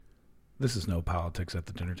This is No Politics at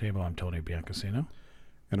the Dinner Table. I'm Tony Biancasino.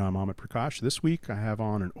 And I'm Amit Prakash. This week I have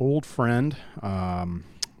on an old friend,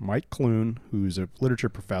 Mike Clune, who's a literature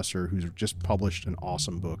professor who's just published an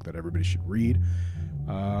awesome book that everybody should read.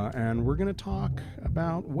 And we're going to talk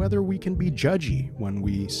about whether we can be judgy when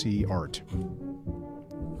we see art.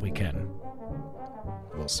 We can.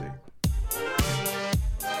 We'll see.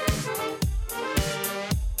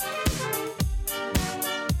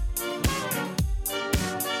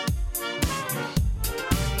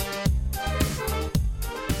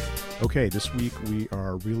 Okay, this week we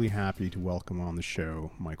are really happy to welcome on the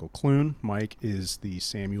show Michael Clune. Mike is the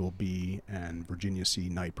Samuel B. and Virginia C.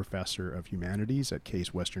 Knight Professor of Humanities at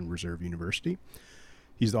Case Western Reserve University.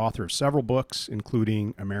 He's the author of several books,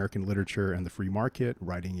 including American Literature and the Free Market,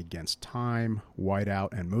 Writing Against Time,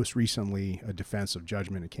 Whiteout, and most recently, A Defense of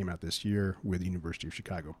Judgment. It came out this year with the University of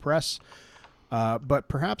Chicago Press. But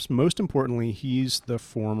perhaps most importantly, he's the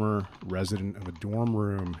former resident of a dorm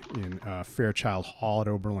room in Fairchild Hall at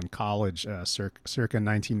Oberlin College, circa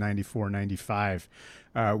 1994-95,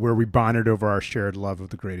 where we bonded over our shared love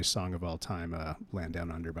of the greatest song of all time, Land Down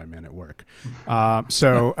Under by Men at Work.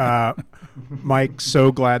 Mike,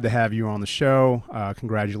 so glad to have you on the show.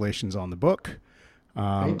 Congratulations on the book.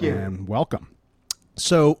 Thank you. And welcome.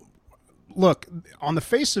 So, look, on the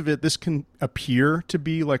face of it, this can appear to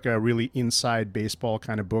be like a really inside baseball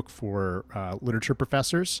kind of book for literature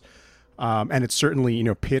professors. And it's certainly,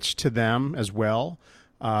 pitched to them as well.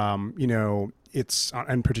 It's,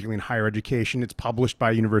 and particularly in higher education, it's published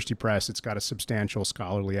by University Press. It's got a substantial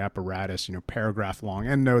scholarly apparatus, paragraph long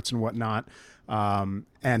endnotes and whatnot.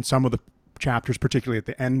 And some of the chapters, particularly at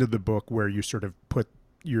the end of the book, where you sort of put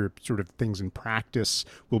your sort of things in practice,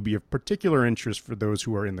 will be of particular interest for those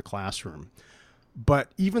who are in the classroom.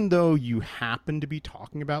 But even though you happen to be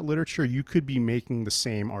talking about literature, you could be making the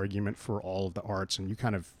same argument for all of the arts, and you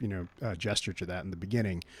kind of, gestured to that in the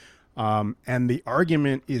beginning. And the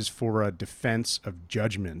argument is for a defense of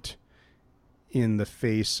judgment in the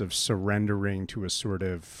face of surrendering to a sort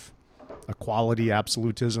of equality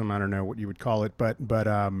absolutism. I don't know what you would call it, but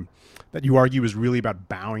that you argue is really about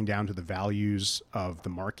bowing down to the values of the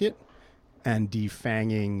market and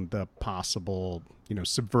defanging the possible,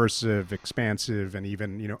 subversive, expansive, and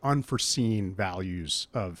even, unforeseen values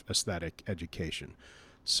of aesthetic education.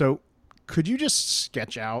 So could you just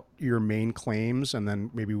sketch out your main claims and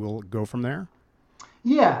then maybe we'll go from there?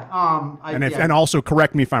 Yeah. And also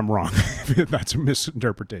correct me if I'm wrong. If that's a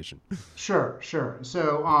misinterpretation. Sure.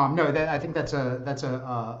 So no, I think that's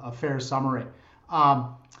a fair summary. I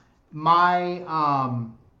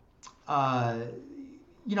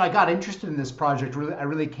got interested in this project. I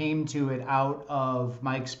really came to it out of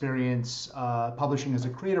my experience publishing as a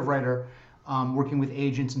creative writer, working with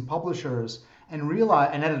agents and publishers and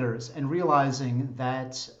editors, and realizing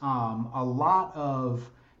that a lot of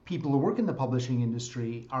people who work in the publishing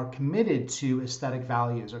industry are committed to aesthetic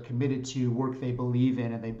values, are committed to work they believe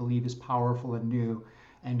in and they believe is powerful and new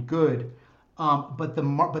and good. But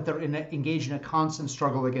they're engaged in a constant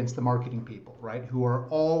struggle against the marketing people, right? Who are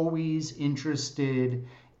always interested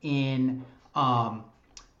in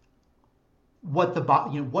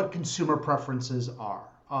what consumer preferences are.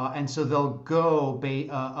 And so they'll go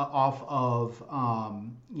off of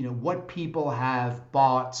what people have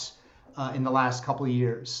bought in the last couple of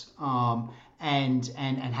years, and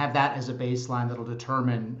have that as a baseline that'll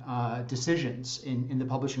determine decisions in the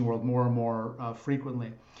publishing world more and more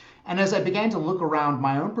frequently. And as I began to look around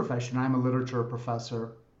my own profession, I'm a literature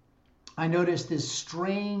professor, I noticed this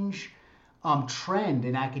strange trend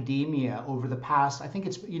in academia over the past, I think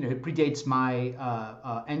it predates my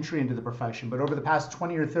entry into the profession, but over the past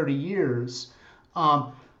 20 or 30 years,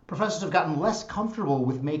 professors have gotten less comfortable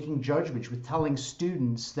with making judgments, with telling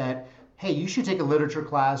students that, hey, you should take a literature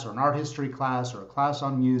class or an art history class or a class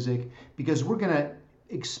on music because we're going to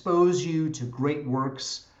expose you to great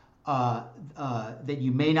works that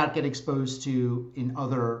you may not get exposed to in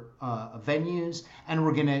other venues, and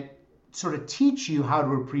we're going to sort of teach you how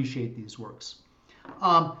to appreciate these works.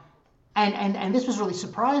 And this was really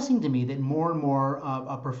surprising to me that more and more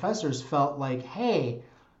professors felt like, hey,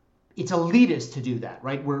 it's elitist to do that,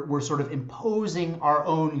 right? We're sort of imposing our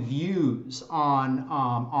own views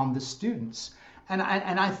on the students, and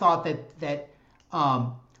I thought that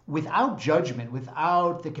without judgment,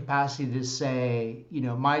 without the capacity to say,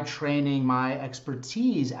 my training, my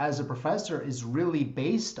expertise as a professor is really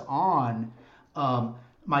based on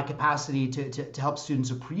my capacity to help students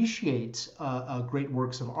appreciate great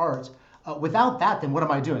works of art. Without that, then what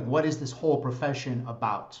am I doing? What is this whole profession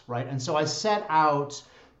about, right? And so I set out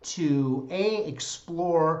to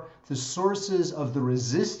explore the sources of the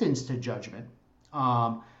resistance to judgment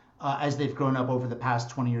as they've grown up over the past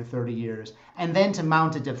 20 or 30 years, and then to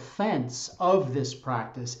mount a defense of this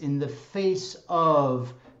practice in the face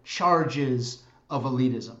of charges of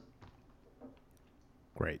elitism.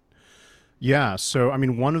 Great. Yeah. So, I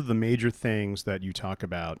mean, one of the major things that you talk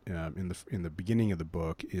about in the beginning of the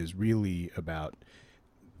book is really about,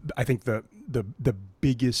 I think, the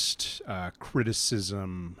biggest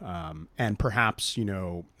criticism and perhaps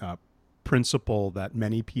principle that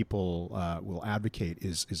many people will advocate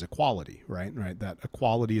is equality, right? That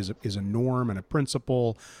equality is a norm and a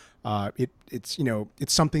principle. It's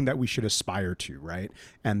something that we should aspire to, right?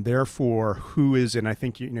 And therefore, and I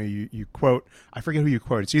think you quote, I forget who you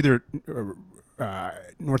quote. It's either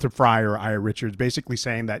Northrop Frye or Ira Richards, basically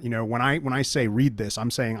saying that when I say read this,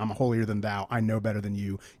 I'm saying I'm holier than thou. I know better than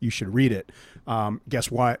you. You should read it.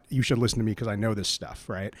 Guess what? You should listen to me because I know this stuff,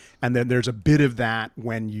 right? And then there's a bit of that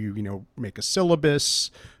when you make a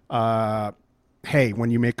syllabus. Hey, when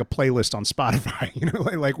you make a playlist on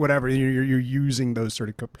Spotify, like whatever, you're using those sort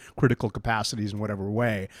of critical capacities in whatever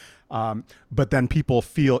way. But then people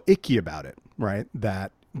feel icky about it, right?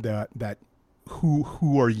 That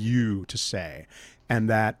who are you to say? And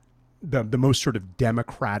that the most sort of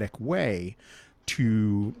democratic way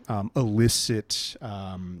to elicit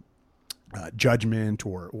judgment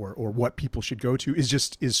or what people should go to is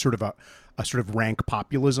sort of a sort of rank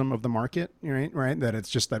populism of the market, right? That it's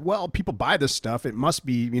just that, well, people buy this stuff, it must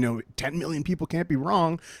be 10 million people can't be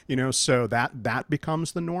wrong, so that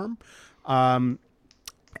becomes the norm. And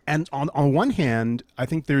on one hand, I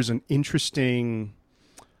think there's an interesting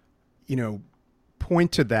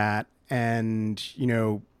point to that, and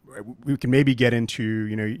we can maybe get into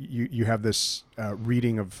you have this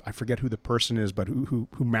reading of, I forget who the person is, but who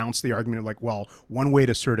mounts the argument of like, well, one way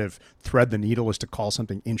to sort of thread the needle is to call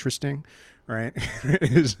something interesting, right?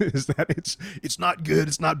 is that it's not good,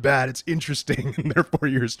 it's not bad, it's interesting, and therefore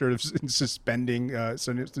you're sort of suspending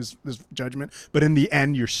this judgment, but in the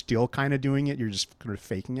end you're still kind of doing it, you're just kind of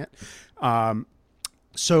faking it.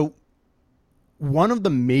 So one of the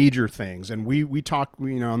major things, and we talk,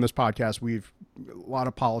 on this podcast, we've a lot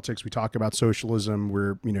of politics. We talk about socialism.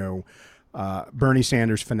 We're, Bernie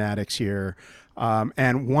Sanders fanatics here.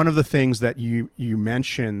 And one of the things that you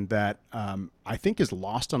mentioned that I think is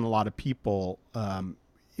lost on a lot of people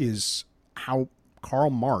is how Karl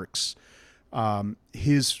Marx,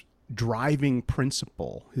 his driving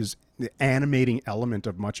principle, the animating element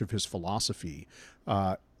of much of his philosophy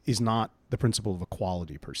is not the principle of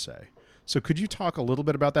equality per se. So could you talk a little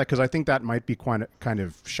bit about that? Because I think that might be kind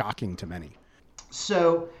of shocking to many.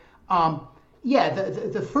 So,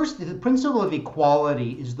 the principle of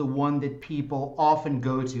equality is the one that people often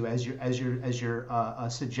go to, as you're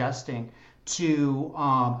suggesting, to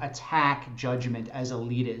attack judgment as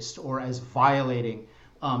elitist or as violating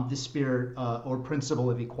the spirit or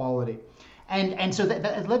principle of equality. And so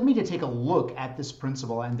that led me to take a look at this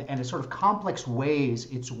principle and the sort of complex ways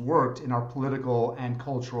it's worked in our political and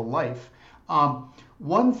cultural life.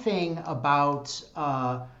 One thing about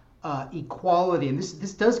equality, and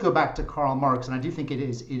this does go back to Karl Marx, and I do think it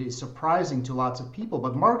is surprising to lots of people,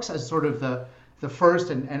 but Marx, as sort of the first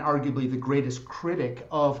and arguably the greatest critic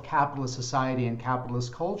of capitalist society and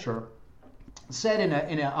capitalist culture, said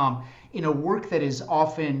in a work that is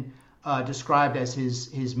often described as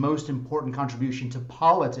his most important contribution to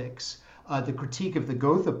politics, the Critique of the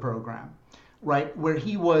Gotha Program, right, where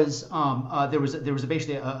he was there was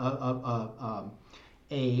basically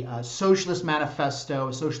a socialist manifesto,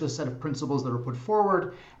 a socialist set of principles that were put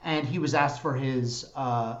forward, and he was asked for his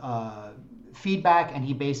feedback, and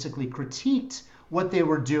he basically critiqued what they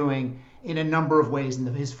were doing in a number of ways.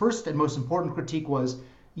 And his first and most important critique was,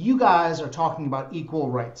 you guys are talking about equal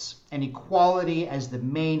rights and equality as the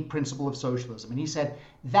main principle of socialism. And he said,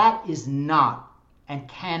 that is not and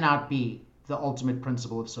cannot be the ultimate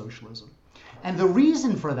principle of socialism. And the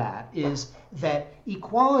reason for that is that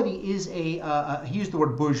equality is he used the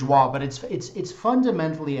word bourgeois, but it's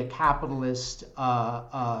fundamentally a capitalist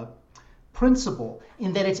principle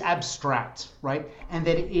in that it's abstract, right? And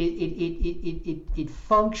that it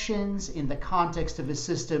functions in the context of a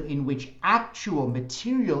system in which actual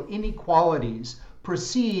material inequalities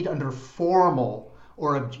proceed under formal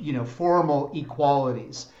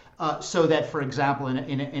equalities. So that, for example,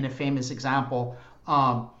 in a famous example,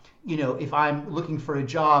 if I'm looking for a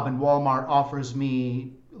job and Walmart offers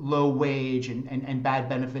me low wage and bad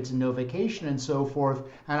benefits and no vacation and so forth,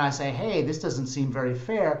 and I say, hey, this doesn't seem very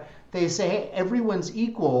fair, they say, hey, everyone's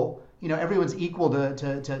equal. Everyone's equal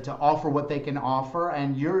to offer what they can offer,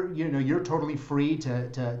 and you're totally free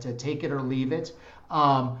to take it or leave it,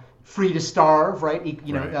 free to starve, right?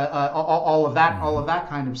 Right. All of that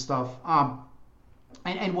kind of stuff.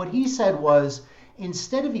 And what he said was,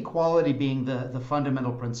 instead of equality being the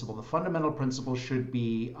fundamental principle should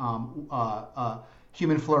be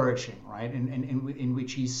human flourishing, right? In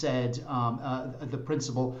which he said the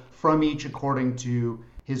principle from each according to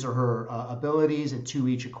his or her abilities and to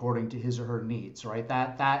each according to his or her needs, right?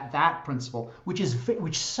 That principle,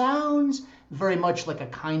 which sounds very much like a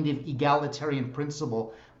kind of egalitarian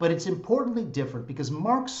principle, but it's importantly different because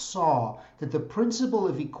Marx saw that the principle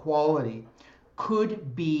of equality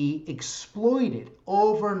could be exploited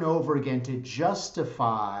over and over again to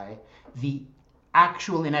justify the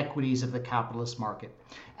actual inequities of the capitalist market.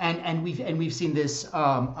 And we've seen this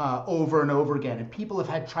over and over again. And people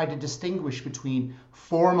have tried to distinguish between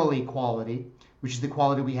formal equality, which is the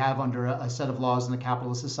equality we have under a set of laws in a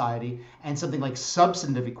capitalist society, and something like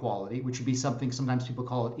substantive equality, which would be something sometimes people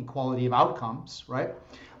call it equality of outcomes, right?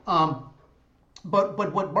 But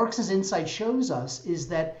what Marx's insight shows us is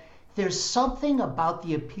that there's something about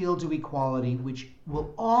the appeal to equality which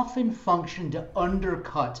will often function to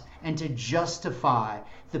undercut and to justify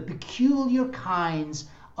the peculiar kinds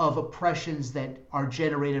of oppressions that are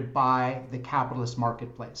generated by the capitalist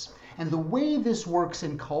marketplace. And the way this works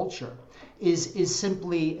in culture is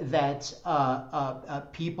simply that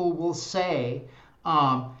people will say,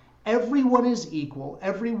 everyone is equal.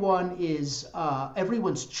 Everyone's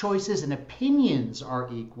choices and opinions are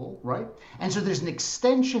equal, right? And so there's an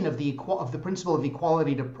extension of the principle of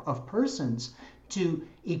equality of persons to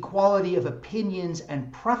equality of opinions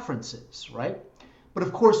and preferences, right? But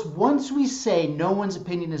of course, once we say no one's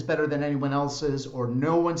opinion is better than anyone else's, or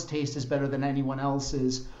no one's taste is better than anyone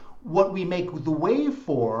else's, what we make the way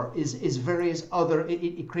for is various other,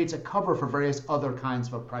 it creates a cover for various other kinds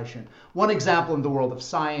of oppression. One example in the world of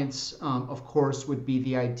science, of course, would be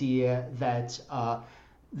the idea that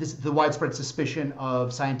the widespread suspicion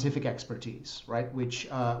of scientific expertise, right? Which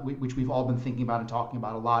we've all been thinking about and talking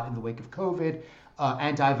about a lot in the wake of COVID.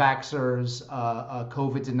 Anti-vaxxers,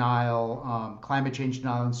 COVID denial, climate change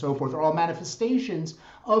denial, and so forth are all manifestations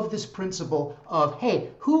of this principle of,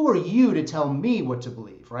 hey, who are you to tell me what to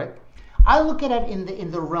believe, right? I look at it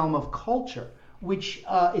in the realm of culture, which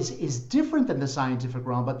is different than the scientific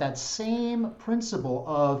realm, but that same principle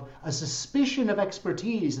of a suspicion of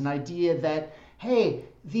expertise, an idea that, hey,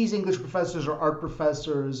 these English professors or art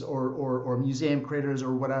professors or museum creators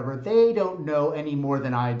or whatever, they don't know any more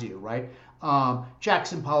than I do, right?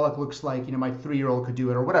 Jackson Pollock looks like, my 3-year-old could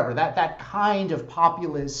do it or whatever. That kind of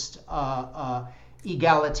populist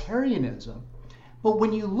egalitarianism. But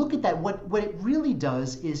when you look at that, what it really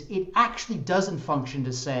does is it actually doesn't function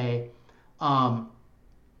to say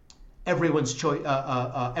everyone's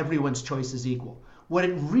choice is equal. What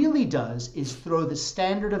it really does is throw the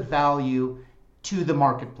standard of value to the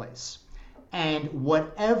marketplace. And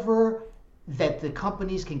whatever that the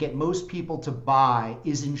companies can get most people to buy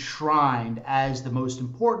is enshrined as the most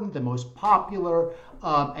important, the most popular,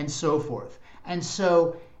 and so forth. And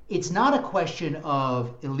so it's not a question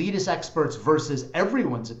of elitist experts versus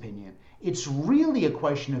everyone's opinion. It's really a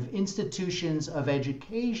question of institutions of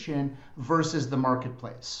education versus the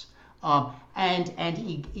marketplace. And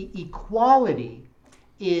equality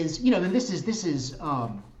is, and this is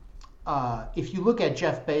if you look at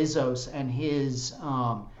Jeff Bezos and his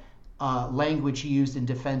language he used in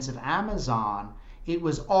defense of Amazon, it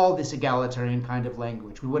was all this egalitarian kind of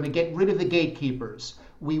language. We want to get rid of the gatekeepers.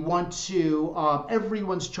 We want to,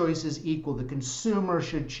 everyone's choice is equal. The consumer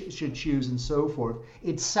should choose and so forth.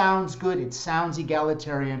 It sounds good. It sounds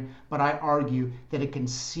egalitarian, but I argue that it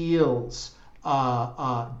conceals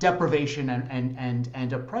deprivation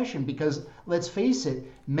and oppression, because let's face it,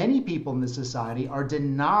 many people in this society are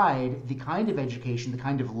denied the kind of education, the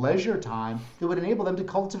kind of leisure time that would enable them to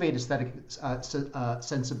cultivate aesthetic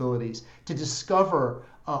sensibilities, to discover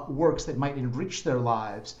works that might enrich their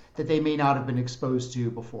lives that they may not have been exposed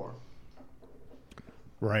to before.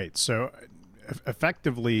 Right. So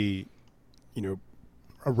effectively,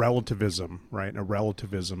 a relativism, right? A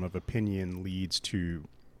relativism of opinion leads to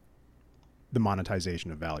the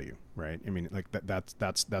monetization of value, right? I mean, like that's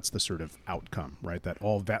the sort of outcome, right? That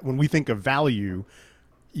all that when we think of value,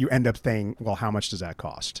 you end up saying, well, how much does that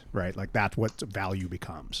cost, right? Like that's what value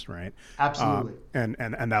becomes, right? Absolutely.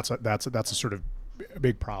 And that's a sort of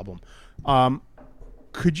big problem.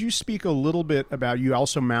 Could you speak a little bit about, you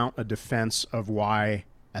also mount a defense of why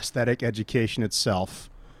aesthetic education itself,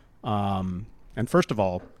 and first of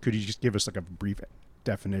all, could you just give us like a brief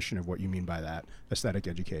definition of what you mean by that, aesthetic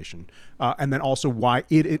education, and then also why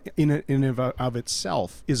it in and of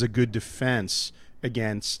itself is a good defense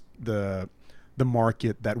against the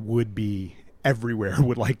market that would be everywhere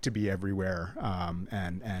would like to be everywhere,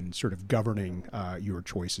 and sort of governing your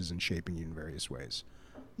choices and shaping you in various ways.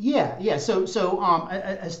 Yeah.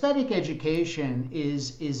 Aesthetic education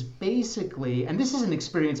is basically, and this is an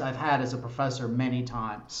experience I've had as a professor many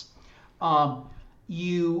times.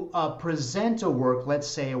 You present a work, let's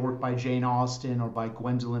say a work by Jane Austen or by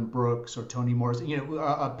Gwendolyn Brooks or Toni Morrison.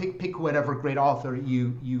 Pick whatever great author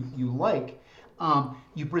you like.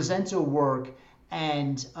 You present a work,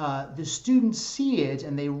 and the students see it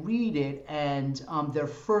and they read it, and their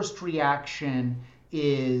first reaction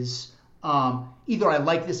is either I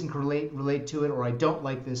like this and can relate to it, or I don't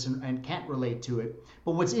like this and can't relate to it.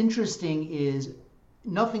 But what's interesting is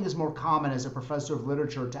nothing is more common as a professor of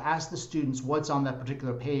literature to ask the students what's on that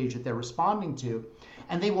particular page that they're responding to,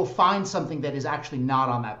 and they will find something that is actually not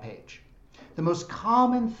on that page. The most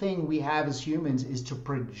common thing we have as humans is to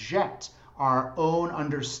project our own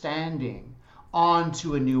understanding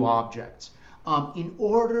onto a new object. In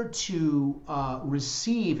order to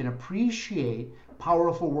receive and appreciate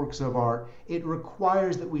powerful works of art, it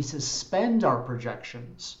requires that we suspend our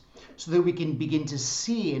projections so that we can begin to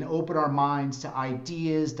see and open our minds to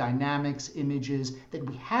ideas, dynamics, images that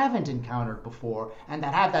we haven't encountered before, and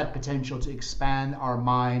that have that potential to expand our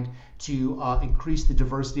mind, to increase the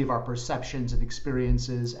diversity of our perceptions and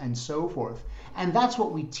experiences, and so forth. And that's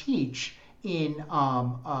what we teach in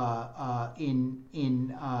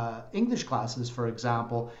English classes, for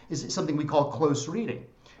example, is something we call close reading,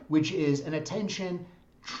 which is an attention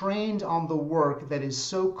trained on the work that is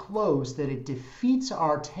so close that it defeats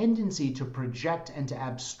our tendency to project and to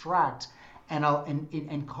abstract,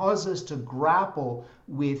 and cause us to grapple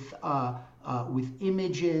with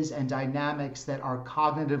images and dynamics that are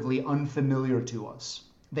cognitively unfamiliar to us,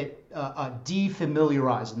 that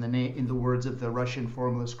defamiliarize, in the words of the Russian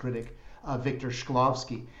formalist critic Viktor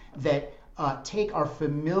Shklovsky, that take our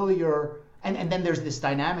familiar. And then there's this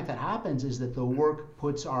dynamic that happens, is that the work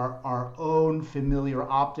puts our own familiar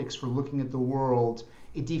optics for looking at the world,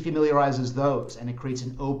 it defamiliarizes those, and it creates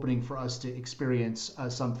an opening for us to experience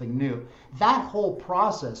something new. That whole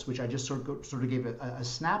process, which I just sort of gave a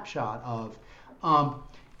snapshot of,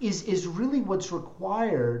 is really what's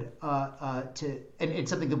required and it's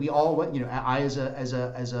something that we all, I as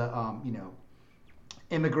a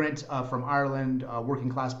immigrant from Ireland, working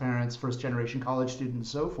class parents, first generation college student, and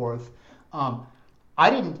so forth. I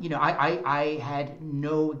didn't, I had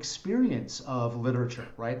no experience of literature,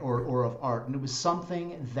 right, or of art, and it was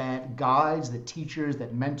something that guides, that teachers,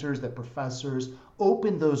 that mentors, that professors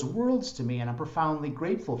opened those worlds to me, and I'm profoundly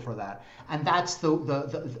grateful for that. And that's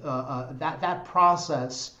that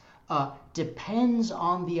process depends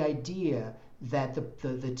on the idea that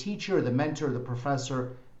the teacher, the mentor, the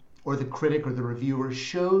professor, or the critic or the reviewer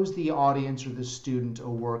shows the audience or the student a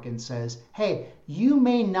work and says, hey, you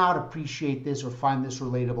may not appreciate this or find this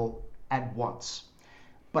relatable at once,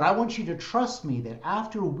 but I want you to trust me that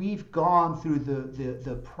after we've gone through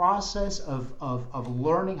the process of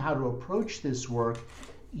learning how to approach this work,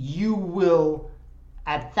 you will,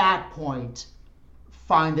 at that point,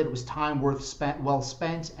 find that it was time well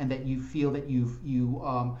spent, and that you feel that you've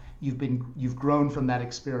grown from that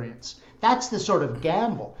experience. That's the sort of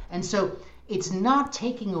gamble. And so it's not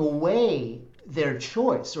taking away their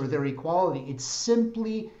choice or their equality. It's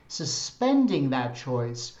simply suspending that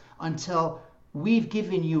choice until we've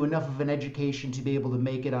given you enough of an education to be able to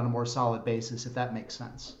make it on a more solid basis, if that makes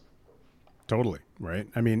sense. Totally, right?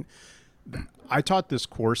 I mean, I taught this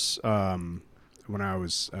course when I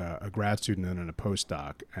was a grad student and then a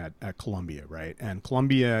postdoc at Columbia, right? And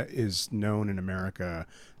Columbia is known in America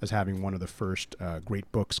as having one of the first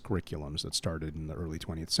great books curriculums that started in the early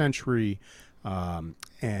 20th century.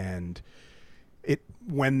 And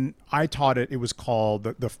when I taught it, it was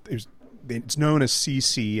called it's known as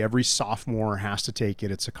CC. Every sophomore has to take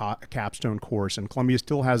it. It's a capstone course, and Columbia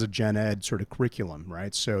still has a gen ed sort of curriculum,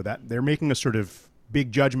 right? So that they're making a sort of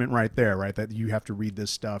big judgment right there, right? That you have to read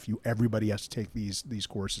this stuff. Everybody has to take these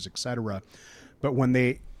courses, etc. But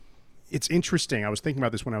it's interesting. I was thinking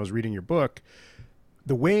about this when I was reading your book.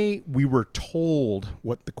 The way we were told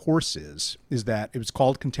what the course is that it was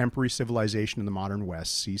called Contemporary Civilization in the Modern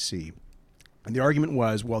West, CC. And the argument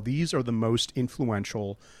was, well, these are the most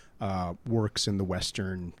influential works in the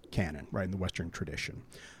Western canon, right, in the Western tradition.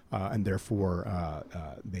 And therefore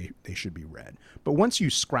they should be read. But once you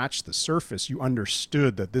scratch the surface, you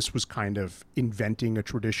understood that this was kind of inventing a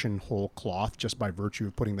tradition whole cloth just by virtue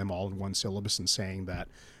of putting them all in one syllabus and saying that,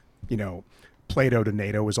 Plato to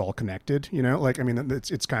NATO is all connected.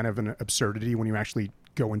 It's kind of an absurdity when you actually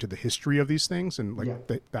go into the history of these things and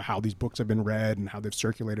how these books have been read and how they've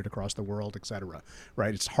circulated across the world, et cetera.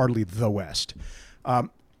 Right? It's hardly the West.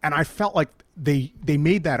 and I felt like they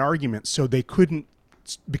made that argument so they couldn't,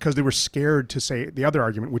 because they were scared to say the other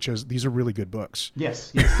argument, which is these are really good books.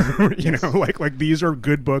 Yes. You know, like these are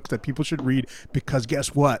good books that people should read because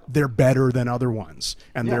guess what? They're better than other ones,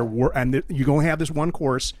 and you only have this one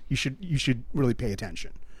course. You should really pay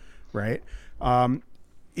attention, right?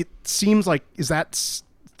 It seems like, is that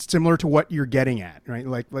similar to what you're getting at, right?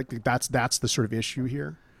 Like that's the sort of issue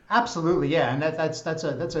here. Absolutely, yeah, and that's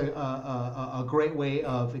a great way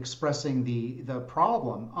of expressing the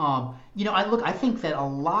problem. I think that a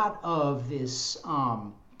lot of this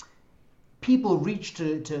people reach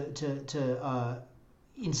to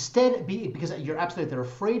instead because you're absolutely, they're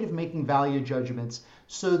afraid of making value judgments,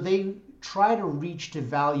 so they try to reach to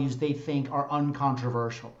values they think are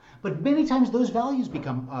uncontroversial. But many times those values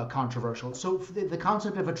become controversial. So the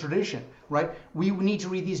concept of a tradition, right? We need to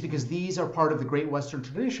read these because these are part of the great Western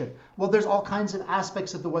tradition. Well, there's all kinds of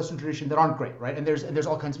aspects of the Western tradition that aren't great, right? And there's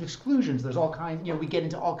all kinds of exclusions. There's all kinds, we get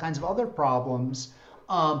into all kinds of other problems,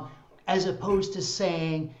 as opposed to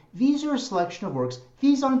saying these are a selection of works.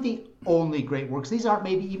 These aren't the only great works. These aren't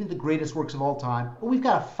maybe even the greatest works of all time. But we've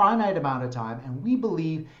got a finite amount of time, and we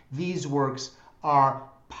believe these works are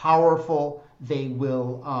powerful. They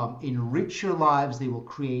will enrich your lives. They will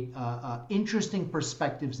create interesting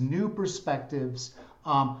perspectives, new perspectives,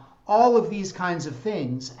 all of these kinds of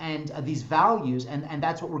things and these values. And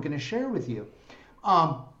that's what we're going to share with you.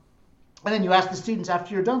 And then you ask the students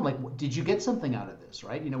after you're done, like, did you get something out of this,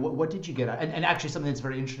 right? What did you get out? And actually something that's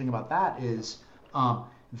very interesting about that is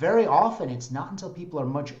very often it's not until people are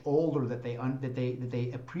much older that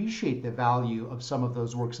they appreciate the value of some of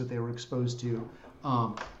those works that they were exposed to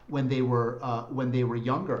when they were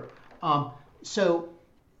younger. And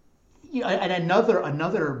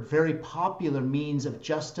another very popular means of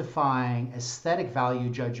justifying aesthetic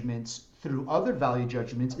value judgments through other value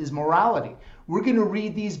judgments is morality. We're going to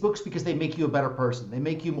read these books because they make you a better person. They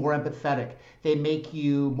make you more empathetic. They make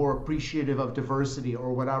you more appreciative of diversity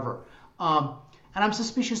or whatever. And I'm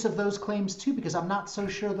suspicious of those claims too, because I'm not so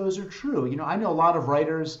sure those are true. I know a lot of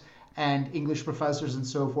writers and English professors and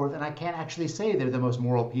so forth, and I can't actually say they're the most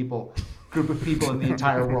moral group of people in the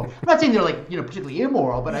entire world. I'm not saying they're particularly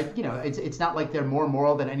immoral, but it's not like they're more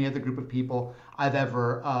moral than any other group of people I've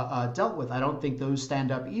ever dealt with. I don't think those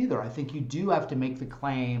stand up either. I think you do have to make the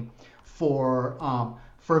claim for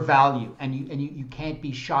value, and you can't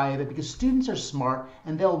be shy of it, because students are smart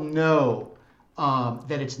and they'll know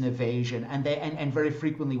that it's an evasion, and very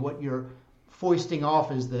frequently what you're foisting off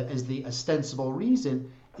as the ostensible reason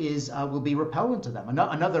will be repellent to them.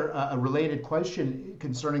 Another related question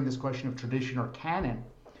concerning this question of tradition or canon.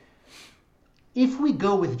 If we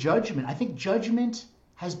go with judgment, I think judgment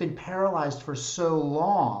has been paralyzed for so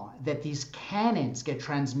long that these canons get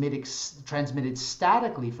transmitted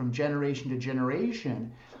statically from generation to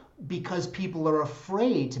generation, because people are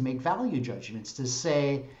afraid to make value judgments, to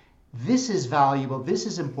say this is valuable, this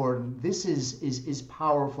is important, this is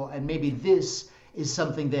powerful, and maybe this is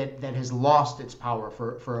something that has lost its power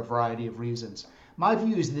for a variety of reasons. My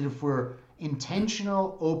view is that if we're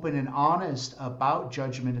intentional, open, and honest about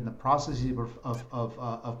judgment and the processes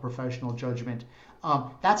of professional judgment,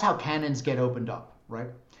 that's how canons get opened up, right?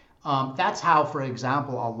 That's how, for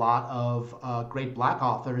example, a lot of great Black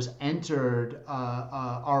authors entered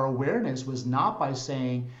our awareness, was not by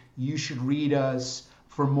saying you should read us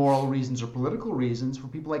for moral reasons or political reasons. For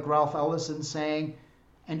people like Ralph Ellison saying,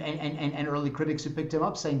 and early critics who picked him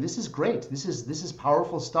up, saying this is great, this is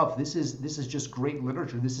powerful stuff, this is just great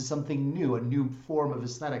literature, this is something new, a new form of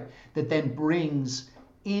aesthetic that then brings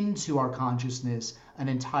into our consciousness an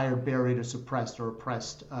entire buried or suppressed or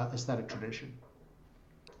oppressed aesthetic tradition.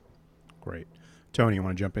 Great. Tony, you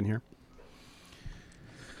want to jump in here?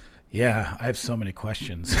 Yeah, I have so many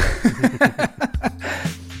questions.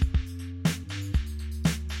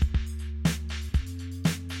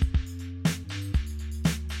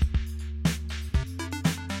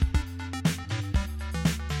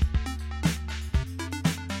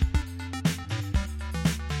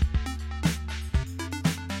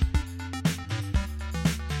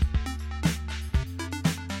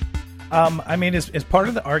 Is part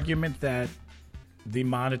of the argument that the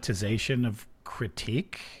monetization of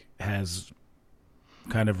critique has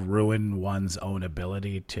kind of ruined one's own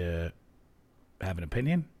ability to have an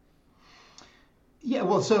opinion? Yeah,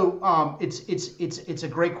 well, so it's a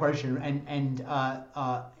great question, and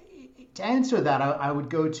to answer that, I would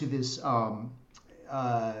go to this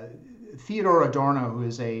Theodor Adorno, who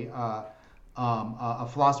is a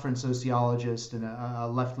philosopher and sociologist, and a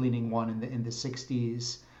left-leaning one in the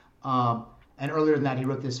 60s. And earlier than that, he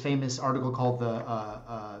wrote this famous article called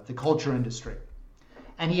the culture industry.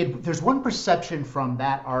 And there's one perception from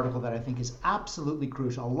that article that I think is absolutely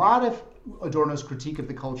crucial. A lot of Adorno's critique of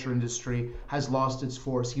the culture industry has lost its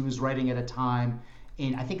force. He was writing at a time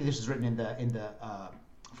I think this was written in the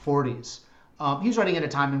 40s. He was writing at a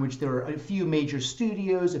time in which there were a few major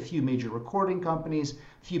studios, a few major recording companies,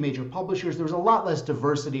 a few major publishers. There was a lot less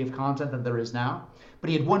diversity of content than there is now.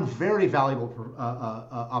 But he had one very valuable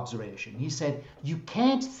observation. He said, you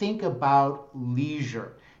can't think about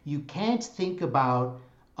leisure. You can't think about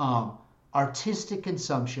artistic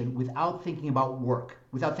consumption without thinking about work,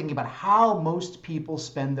 without thinking about how most people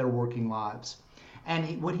spend their working lives.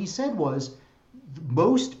 And what he said was,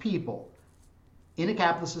 most people in a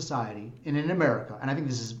capitalist society and in America, and I think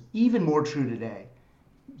this is even more true today,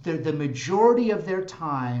 the majority of their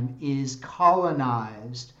time is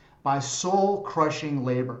colonized by soul-crushing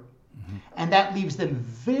labor. Mm-hmm. And that leaves them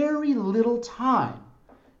very little time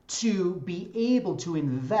to be able to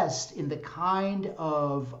invest in the kind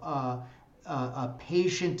of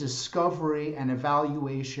patient discovery and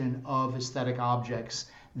evaluation of aesthetic objects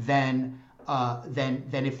than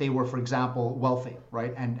if they were, for example, wealthy,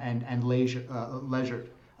 right, and leisure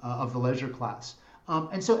of the leisure class.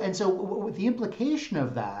 And so with the implication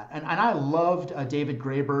of that, and I loved David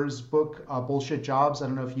Graeber's book, Bullshit Jobs. I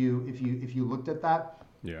don't know if you looked at that.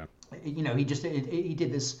 Yeah. You know, he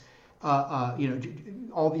did this.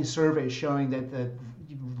 All these surveys showing that the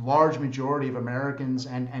large majority of Americans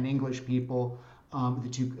and English people, the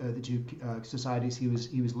two societies he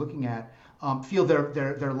was looking at, feel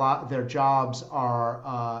their jobs are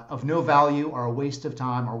of no value, are a waste of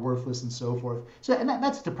time, are worthless, and so forth. So, and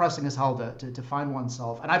that's depressing as hell to find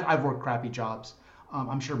oneself. And I've worked crappy jobs.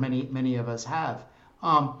 I'm sure many of us have.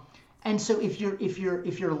 And so if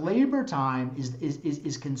your labor time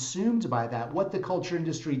is consumed by that, what the culture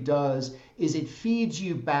industry does is it feeds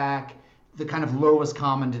you back the kind of lowest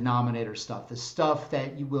common denominator stuff, the stuff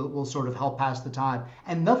that you will sort of help pass the time.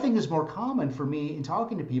 And nothing is more common for me in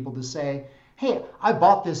talking to people to say, hey, I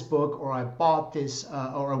bought this book, or I bought this,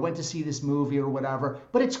 or I went to see this movie or whatever,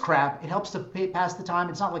 but it's crap. It helps to pass the time.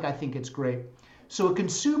 It's not like I think it's great. So a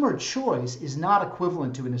consumer choice is not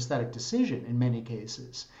equivalent to an aesthetic decision in many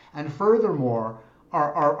cases. And furthermore,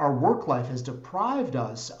 our work life has deprived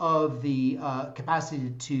us of the capacity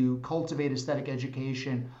to cultivate aesthetic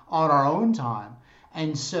education on our own time.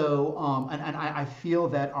 And so, I feel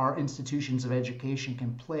that our institutions of education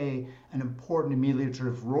can play an important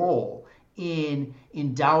ameliorative role in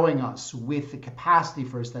endowing us with the capacity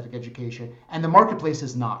for aesthetic education. And the marketplace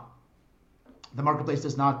is not. The marketplace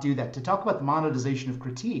does not do that. To talk about the monetization of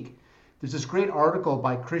critique, there's this great article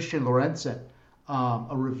by Christian Lorentzen,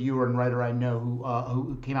 a reviewer and writer I know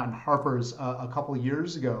who came out in Harper's a couple of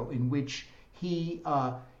years ago, in which he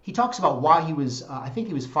talks about why he was, I think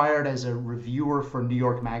he was fired as a reviewer for New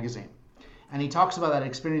York Magazine. And he talks about that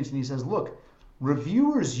experience, and he says, look,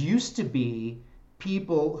 reviewers used to be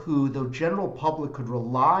people who the general public could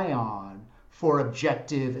rely on for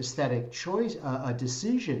objective aesthetic choice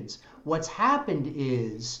decisions. What's happened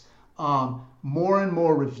is more and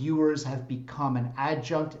more reviewers have become an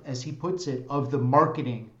adjunct, as he puts it, of the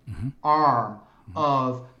marketing arm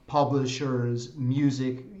of publishers,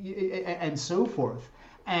 music, and so forth.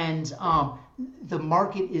 And the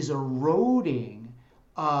market is eroding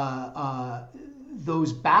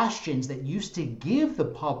those bastions that used to give the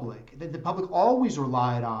public, that the public always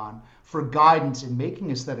relied on for guidance in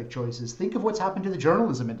making aesthetic choices. Think of what's happened to the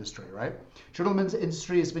journalism industry, right? Journalism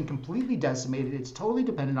industry has been completely decimated. It's totally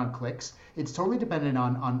dependent on clicks. It's totally dependent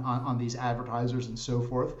on these advertisers and so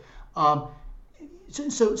forth.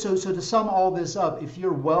 So to sum all this up, if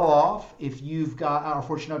you're well off, if you've are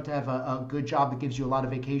fortunate to have a good job that gives you a lot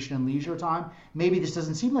of vacation and leisure time, maybe this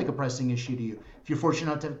doesn't seem like a pressing issue to you. If you're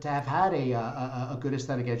fortunate to have had a good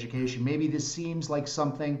aesthetic education, maybe this seems like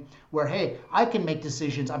something where, hey, I can make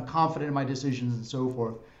decisions, I'm confident in my decisions and so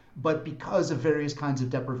forth. But because of various kinds of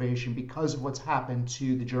deprivation, because of what's happened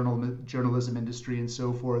to the journalism industry and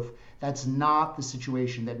so forth, that's not the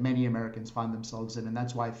situation that many Americans find themselves in. And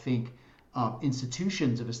that's why I think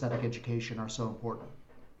institutions of aesthetic education are so important.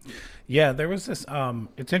 Yeah, there was this.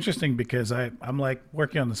 It's interesting because I'm like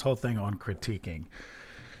working on this whole thing on critiquing,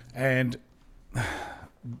 and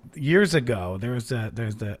years ago there's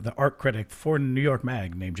the art critic for New York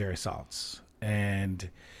Mag named Jerry Saltz, and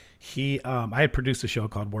he I had produced a show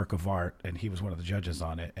called Work of Art, and he was one of the judges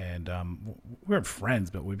on it, and we weren't friends,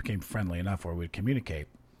 but we became friendly enough where we'd communicate.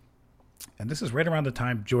 And this is right around the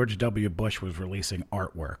time George W. Bush was releasing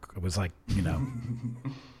artwork. It was like,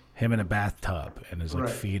 him in a bathtub and his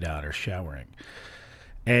feet out or showering.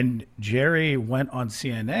 And Jerry went on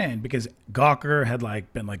CNN because Gawker had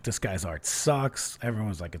like been like, this guy's art sucks. Everyone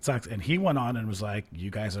was like, it sucks. And he went on and was like,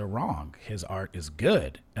 you guys are wrong. His art is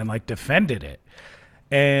good, and like defended it.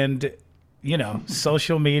 And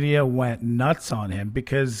social media went nuts on him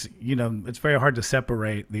because, it's very hard to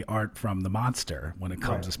separate the art from the monster when it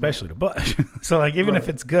comes, especially to Bush. So like, even if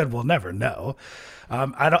it's good, we'll never know.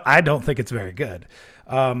 I don't think it's very good.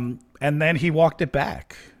 And then he walked it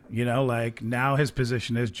back, like now his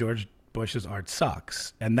position is George Bush's art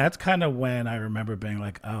sucks. And that's kind of when I remember being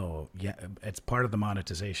like, oh yeah, it's part of the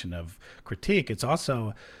monetization of critique. It's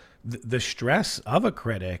also the stress of a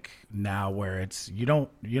critic now, where it's you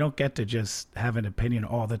don't get to just have an opinion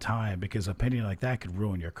all the time, because opinion like that could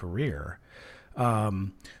ruin your career.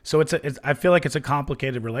 So it's I feel like it's a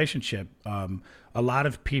complicated relationship. A lot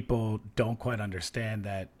of people don't quite understand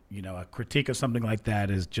that a critique of something like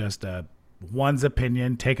that is just one's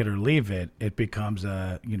opinion, take it or leave it. It becomes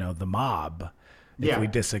the mob. If we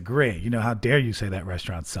disagree, how dare you say that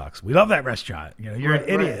restaurant sucks? We love that restaurant. You're an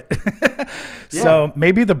idiot. So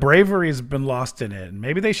maybe the bravery's been lost in it, and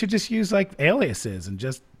maybe they should just use like aliases and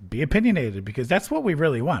just be opinionated, because that's what we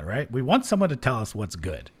really want, right? We want someone to tell us what's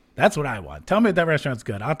good. That's what I want. Tell me if that restaurant's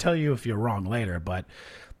good. I'll tell you if you're wrong later, but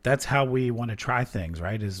that's how we want to try things,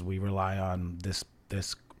 right? Is we rely on this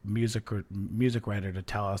music writer to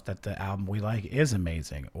tell us that the album we like is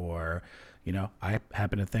amazing, or I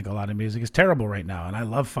happen to think a lot of music is terrible right now, and I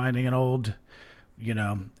love finding an old,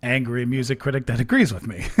 angry music critic that agrees with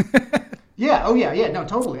me. Yeah. Oh, yeah. Yeah. No,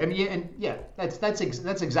 totally. I mean, that's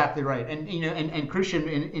exactly right. And and Christian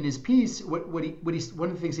in his piece, what he's one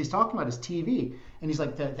of the things he's talking about is TV, and he's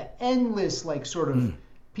like the endless like sort of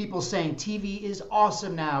people saying TV is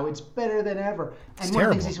awesome now, it's better than ever. And it's one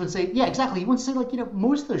terrible. of the things he would say, yeah, exactly. He would say like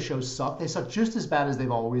most of those shows suck. They suck just as bad as they've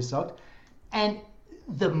always sucked, and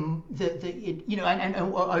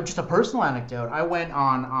just a personal anecdote. I went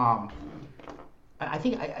on. I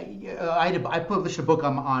think I published a book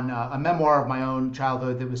on a memoir of my own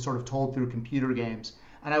childhood that was sort of told through computer games.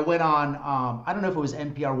 And I went on. I don't know if it was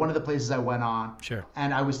NPR. One of the places I went on. Sure.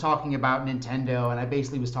 And I was talking about Nintendo, and I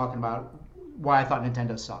basically was talking about why I thought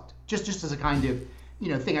Nintendo sucked, just as a kind of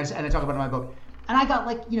thing. And I talk about it in my book. And I got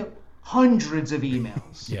like hundreds of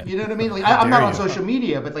emails. Yeah. You know what I mean? Like I'm not on social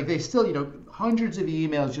media, but like they still hundreds of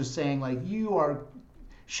emails just saying like you are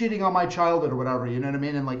shitting on my childhood or whatever, you know what I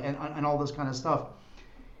mean, and like and all this kind of stuff.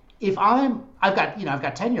 If I've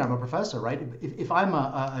got tenure, I'm a professor, right? If I'm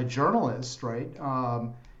a journalist, right,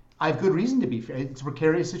 I have good reason to be. It's a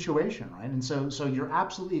precarious situation, right? And so you're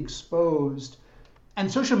absolutely exposed. And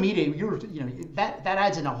social media, that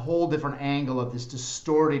adds in a whole different angle of this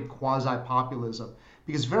distorted quasi-populism,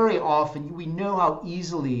 because very often we know how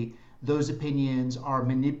easily those opinions are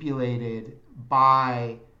manipulated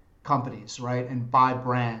by companies, right, and by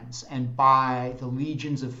brands, and by the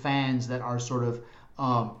legions of fans that are sort of,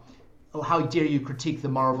 oh, how dare you critique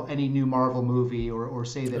any new Marvel movie, or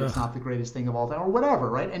say that it's not the greatest thing of all time, or whatever,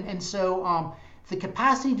 right? And so the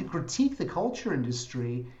capacity to critique the culture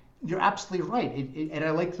industry, you're absolutely right. And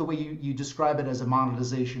I like the way you describe it as a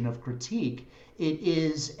monetization of critique. It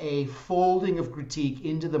is a folding of critique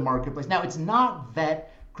into the marketplace. Now, it's not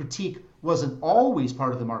that critique wasn't always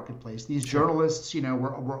part of the marketplace. These journalists,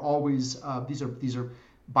 were always these are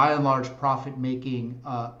by and large profit-making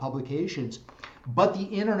publications. But the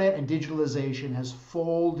internet and digitalization has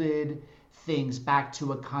folded things back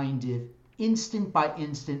to a kind of instant by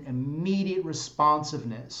instant, immediate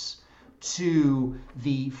responsiveness to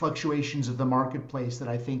the fluctuations of the marketplace that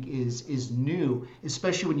I think is new,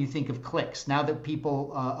 especially when you think of clicks. Now that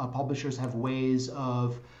publishers have ways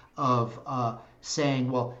of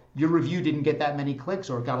saying, well, your review didn't get that many clicks,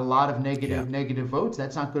 or got a lot of negative votes.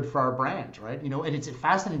 That's not good for our brand, right? And it's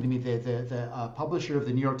fascinating to me. The publisher of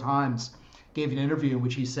the New York Times gave an interview in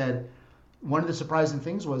which he said one of the surprising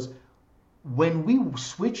things was, when we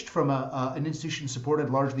switched from an institution supported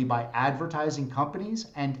largely by advertising companies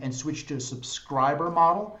and switched to a subscriber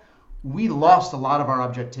model, we lost a lot of our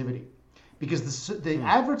objectivity, because the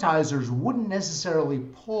advertisers wouldn't necessarily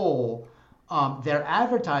pull their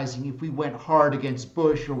advertising if we went hard against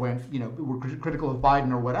Bush, or were critical of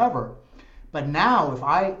Biden or whatever. But now,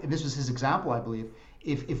 and this was his example, I believe,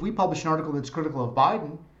 if we publish an article that's critical of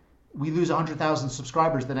Biden, we lose 100,000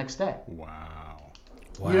 subscribers the next day. Wow.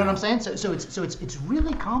 You know what I'm saying? So it's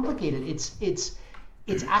really complicated. It's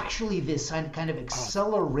actually this kind of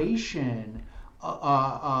acceleration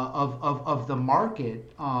of the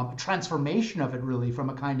market, transformation of it really from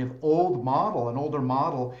a kind of an older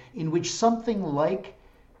model in which something like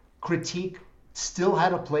critique still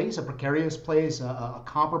had a place, a precarious place, a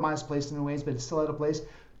compromised place in ways, but it still had a place,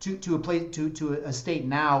 to a place to a state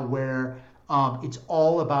now where it's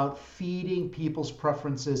all about feeding people's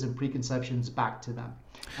preferences and preconceptions back to them,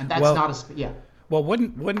 and that's yeah. Well,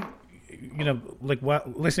 wouldn't listening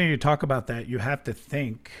to you talk about that, you have to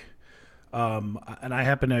think. And I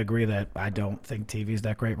happen to agree that I don't think TV is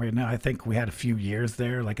that great right now. I think we had a few years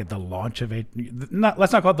there, like at the launch of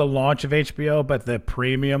let's not call it the launch of HBO, but the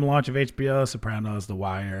premium launch of HBO, Sopranos, The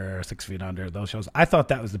Wire, 6 Feet Under, those shows. I thought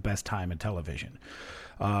that was the best time in television.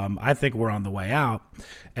 I think we're on the way out,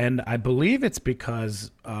 and I believe it's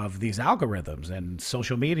because of these algorithms and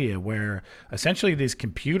social media, where essentially these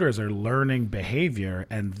computers are learning behavior,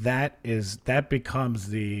 and that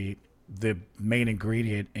becomes the main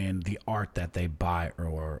ingredient in the art that they buy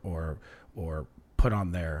or put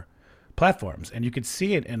on their platforms. And you could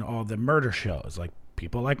see it in all the murder shows. Like,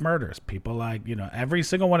 people like murders. People like, every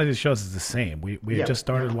single one of these shows is the same. We just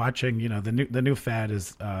started watching, the new fad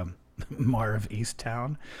is Mare of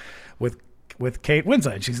Easttown with Kate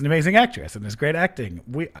Winslet. She's an amazing actress and there's great acting.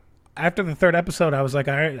 After the third episode, I was like,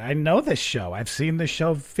 I know this show. I've seen this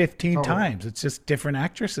show 15 times. It's just different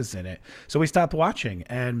actresses in it. So we stopped watching,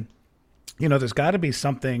 and there's got to be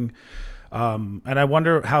something, and I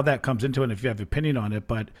wonder how that comes into it and if you have an opinion on it.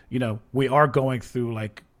 But, we are going through,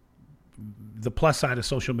 like, the plus side of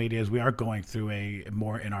social media is we are going through a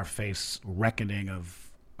more in-our-face reckoning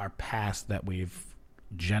of our past that we've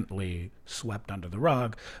gently swept under the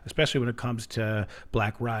rug, especially when it comes to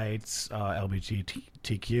Black rights,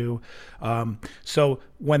 LGBTQ. So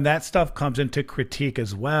when that stuff comes into critique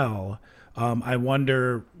as well, I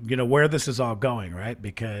wonder, where this is all going, right?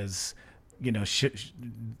 Because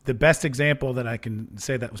the best example that I can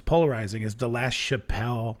say that was polarizing is the last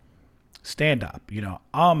Chappelle stand-up.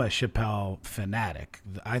 I'm a Chappelle fanatic.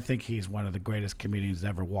 I think he's one of the greatest comedians that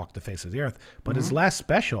ever walked the face of the earth. But his last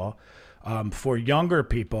special, for younger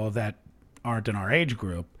people that aren't in our age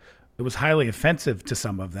group, it was highly offensive to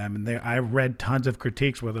some of them. And I read tons of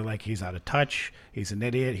critiques where they're like, he's out of touch, he's an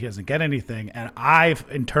idiot, he doesn't get anything. And I've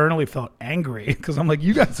internally felt angry because I'm like,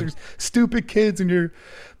 you guys are stupid kids,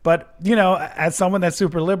 but as someone that's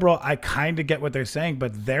super liberal, I kind of get what they're saying,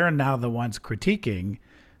 but they're now the ones critiquing.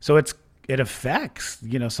 So it affects,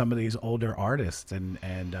 some of these older artists. And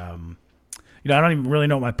I don't even really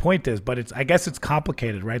know what my point is, but I guess it's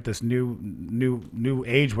complicated, right? This new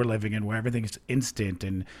age we're living in, where everything is instant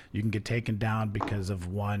and you can get taken down because of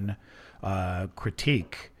one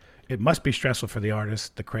critique. It must be stressful for the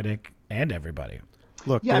artist, the critic, and everybody.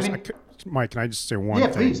 Look, Mike, can I just say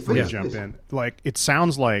one thing before you jump in? Like, it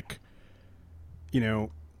sounds like,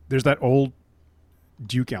 there's that old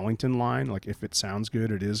Duke Ellington line, like, if it sounds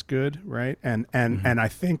good, it is good, right? And I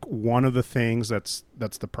think one of the things that's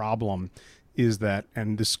the problem is that,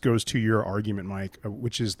 and this goes to your argument, Mike,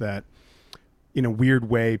 which is that in a weird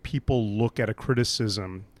way, people look at a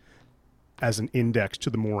criticism as an index to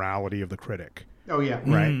the morality of the critic. Oh yeah,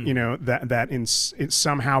 right. It's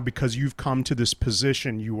somehow, because you've come to this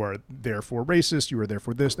position, you are therefore racist. You are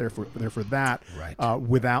therefore this, therefore that. Right.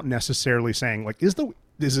 Without necessarily saying, like,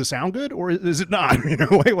 does it sound good or is it not?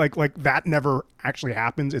 Like that never actually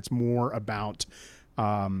happens. It's more about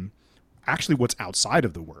actually what's outside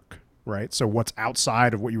of the work. Right. So what's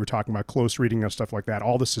outside of what you were talking about, close reading and stuff like that,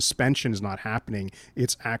 all the suspension is not happening.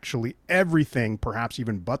 It's actually everything, perhaps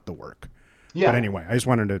even but the work. Yeah. But anyway, I just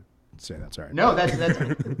wanted to say that. Sorry. No, that's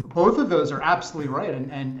both of those are absolutely right,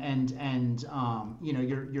 and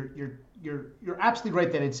you're absolutely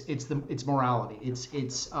right that it's morality.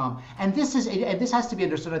 And this has to be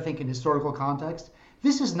understood, I think, in historical context.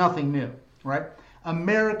 This is nothing new, right?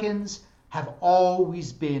 Americans have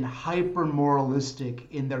always been hyper moralistic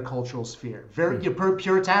in their cultural sphere, very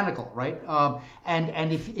puritanical, right?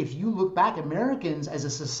 And if you look back, Americans as a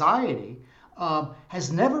society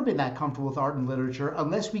has never been that comfortable with art and literature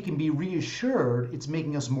unless we can be reassured it's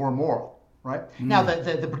making us more moral, right? Now,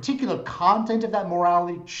 the particular content of that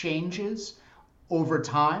morality changes over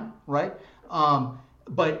time, right?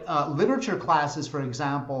 But literature classes, for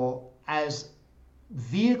example, as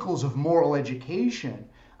vehicles of moral education,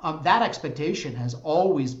 that expectation has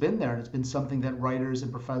always been there, and it's been something that writers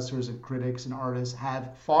and professors and critics and artists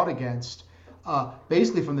have fought against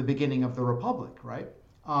basically from the beginning of the Republic, right?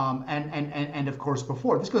 And of course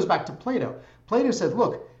before. This goes back to Plato. Plato said,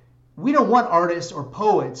 look, we don't want artists or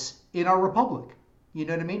poets in our republic. You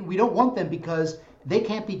know what I mean? We don't want them because they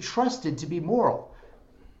can't be trusted to be moral.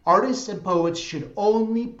 Artists and poets should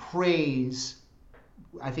only praise,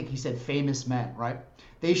 I think he said, famous men, right?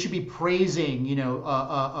 They should be praising,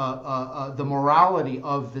 the morality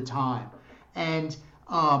of the time. And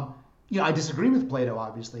I disagree with Plato,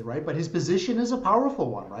 obviously, right? But his position is a powerful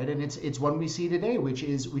one, right? And it's one we see today, which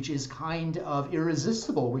is kind of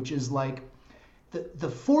irresistible, which is like the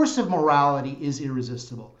force of morality is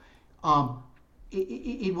irresistible.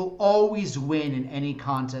 It will always win in any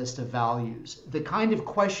contest of values. The kind of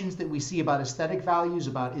questions that we see about aesthetic values,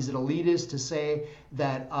 about is it elitist to say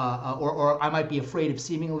that, or I might be afraid of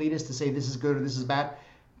seeming elitist to say this is good or this is bad.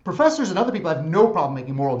 Professors and other people have no problem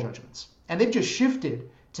making moral judgments. And they've just shifted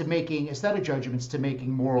to making aesthetic judgments to making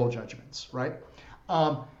moral judgments, right?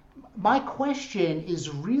 My question is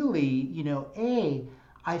really,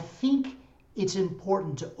 I think it's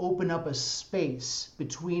important to open up a space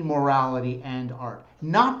between morality and art.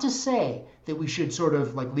 Not to say that we should sort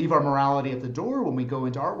of like leave our morality at the door when we go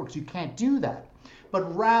into artworks. You can't do that.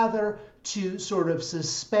 But rather to sort of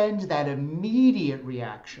suspend that immediate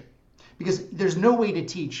reaction. Because there's no way to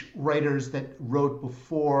teach writers that wrote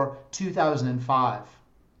before 2005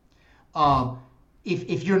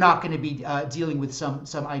 if you're not going to be dealing with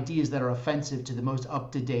some ideas that are offensive to the most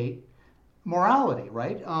up-to-date morality,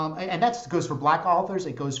 right? And that goes for Black authors.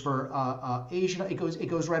 It goes for Asian. It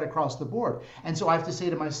goes right across the board. And so I have to say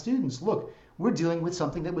to my students, look, we're dealing with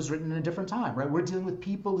something that was written in a different time, right? We're dealing with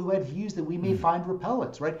people who had views that we may find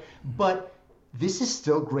repellent, right? But this is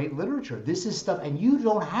still great literature. This is stuff, and you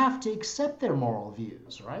don't have to accept their moral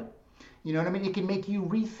views, right? You know what I mean? It can make you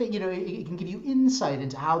rethink, it can give you insight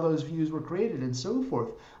into how those views were created and so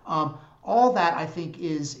forth. All that, I think,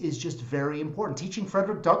 is just very important. Teaching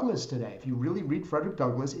Frederick Douglass today, if you really read Frederick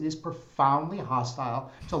Douglass, it is profoundly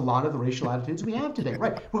hostile to a lot of the racial attitudes we have today.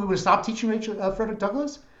 Right? We're going to stop teaching Frederick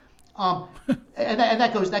Douglass, and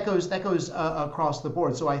that goes across the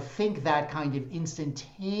board. So I think that kind of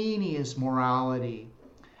instantaneous morality,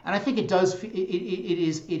 and I think it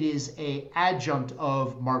is a adjunct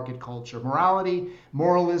of market culture. Morality,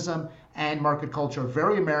 moralism, and market culture are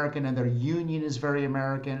very American, and their union is very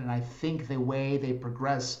American. And I think the way they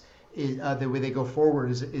progress, the way they go forward,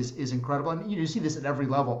 is incredible. And you see this at every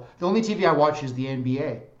level. The only TV I watch is the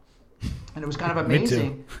NBA, and it was kind of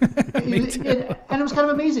amazing. Me too. And it was kind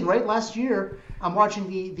of amazing, right? Last year, I'm watching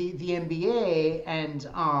the NBA, and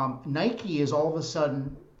Nike is all of a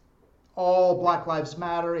sudden all Black Lives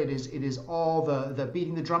Matter. It is all the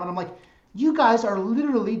beating the drum, and I'm like, you guys are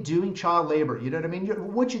literally doing child labor. You know what I mean?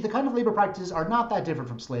 The kind of labor practices are not that different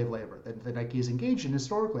from slave labor that Nike is engaged in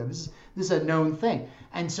historically. This is a known thing.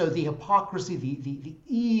 And so the hypocrisy, the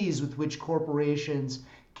ease with which corporations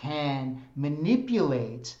can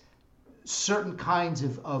manipulate certain kinds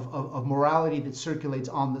of morality that circulates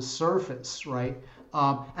on the surface, right?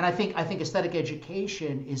 And I think aesthetic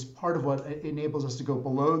education is part of what enables us to go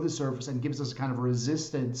below the surface and gives us a kind of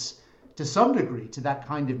resistance to some degree to that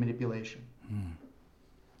kind of manipulation.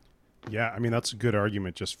 Yeah, I mean, that's a good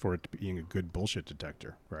argument just for it being a good bullshit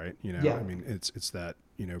detector, right? Yeah. I mean, it's that,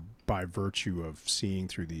 by virtue of seeing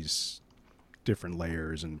through these different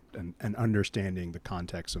layers and understanding the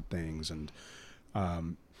context of things, and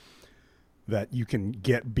that you can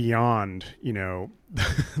get beyond,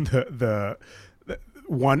 the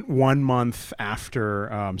one month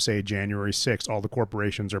after, say, January 6th, all the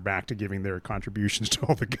corporations are back to giving their contributions to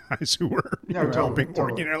all the guys who were helping.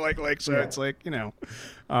 Totally.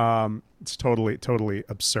 It's totally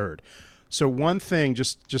absurd. So one thing,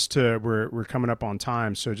 just to we're coming up on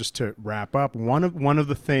time. So just to wrap up, one of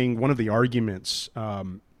the arguments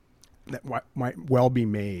that might well be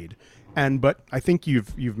made, but I think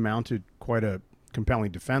you've mounted quite a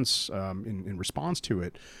compelling defense in response to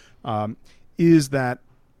it. Is that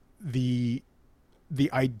the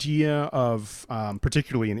idea of,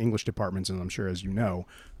 particularly in English departments, and I'm sure as you know,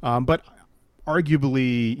 but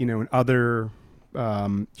arguably, in other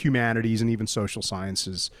humanities and even social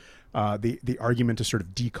sciences, the argument to sort of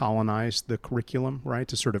decolonize the curriculum, right?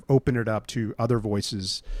 To sort of open it up to other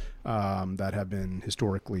voices that have been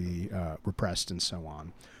historically repressed and so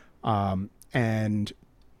on. And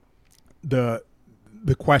the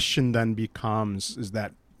question then becomes is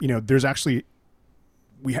that, there's actually,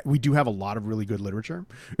 we do have a lot of really good literature.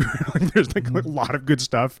 There's like a lot of good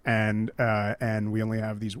stuff, and we only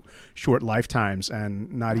have these short lifetimes,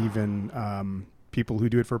 and not even people who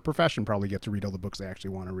do it for a profession probably get to read all the books they actually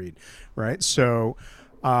want to read, right? So,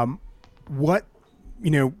 what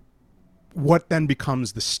then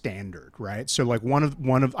becomes the standard, right? So, like one of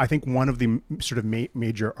the sort of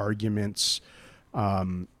major arguments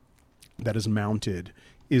that is mounted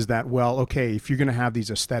is that, well, okay, if you're going to have these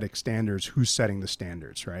aesthetic standards, who's setting the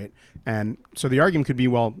standards, right? And so the argument could be,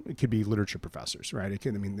 well, it could be literature professors, right?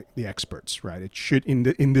 The experts, right? It should,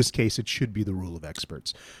 in this case, it should be the rule of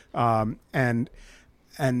experts. The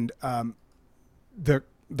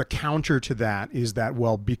the counter to that is that,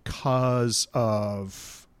 well, because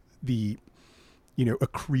of the,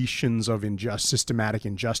 accretions of systematic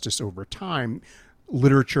injustice over time,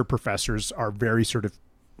 literature professors are very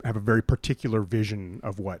have a very particular vision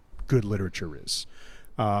of what good literature is.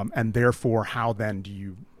 And therefore, how then do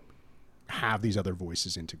you have these other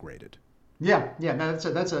voices integrated? Yeah. No,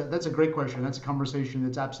 that's a great question. That's a conversation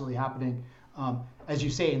that's absolutely happening, as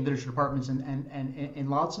you say, in literature departments and in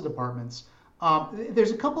lots of departments.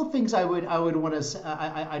 There's a couple of things I'd want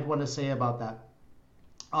to say about that.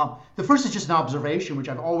 The first is just an observation, which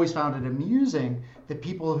I've always found it amusing, that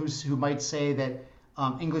people who might say that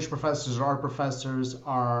English professors or art professors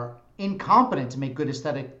are incompetent to make good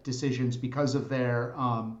aesthetic decisions because of their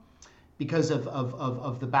because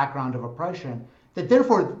of the background of oppression. That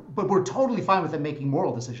therefore, but we're totally fine with them making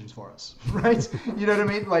moral decisions for us, right? You know what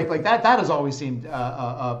I mean? Like that has always seemed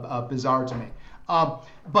bizarre to me.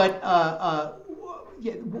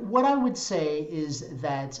 Yeah, what I would say is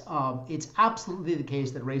that it's absolutely the case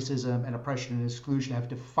that racism and oppression and exclusion have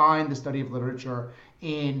defined the study of literature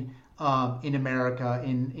in America,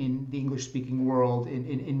 in the English-speaking world,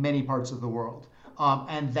 in many parts of the world,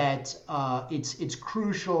 and that it's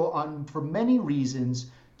crucial for many reasons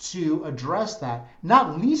to address that.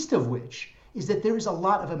 Not least of which is that there is a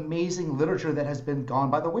lot of amazing literature that has been gone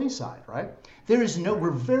by the wayside. Right? We're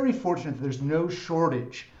very fortunate that there's no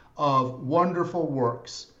shortage of wonderful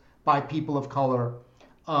works by people of color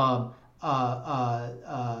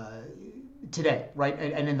today, right?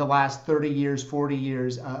 And in the last 30 years, 40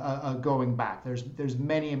 years going back. There's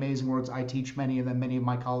many amazing works. I teach many of them. Many of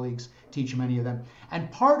my colleagues teach many of them.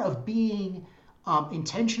 And part of being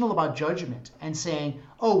intentional about judgment and saying,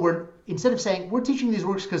 instead of saying, we're teaching these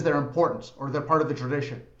works because they're important or they're part of the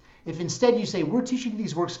tradition, if instead you say, we're teaching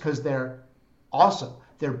these works because they're awesome,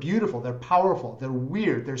 they're beautiful, they're powerful, they're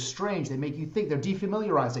weird, they're strange, they make you think, they're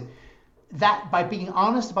defamiliarizing. That, by being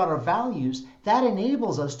honest about our values, that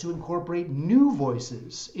enables us to incorporate new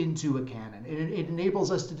voices into a canon. It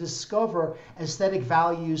enables us to discover aesthetic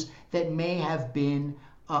values that may have been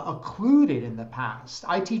occluded in the past.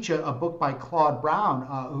 I teach a book by Claude Brown,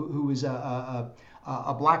 who is a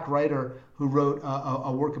black writer who wrote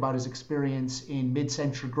a work about his experience in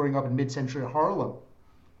growing up in mid-century Harlem.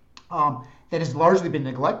 That has largely been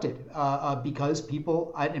neglected because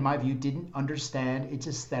people, in my view, didn't understand its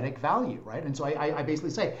aesthetic value, right? And so I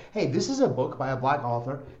basically say, hey, this is a book by a black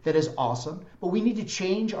author that is awesome, but we need to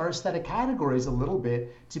change our aesthetic categories a little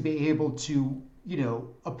bit to be able to,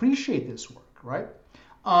 appreciate this work, right?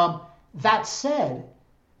 That said,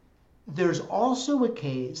 there's also a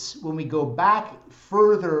case when we go back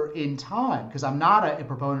further in time, because I'm not a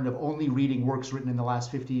proponent of only reading works written in the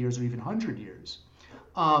last 50 years or even 100 years.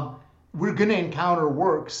 We're going to encounter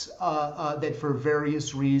works that for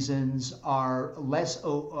various reasons are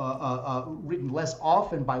written less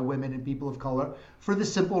often by women and people of color, for the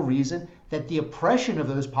simple reason that the oppression of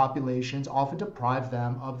those populations often deprive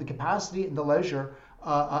them of the capacity and the leisure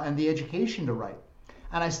and the education to write.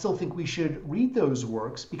 And I still think we should read those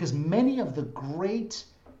works because many of the great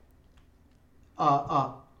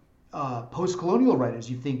post-colonial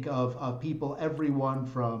writers, you think of people, everyone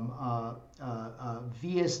from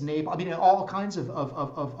V.S. Naipaul, all kinds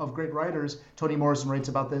of great writers. Toni Morrison writes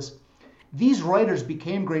about this. These writers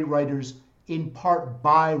became great writers in part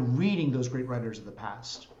by reading those great writers of the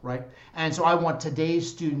past, right? And so I want today's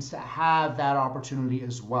students to have that opportunity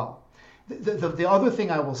as well. The other thing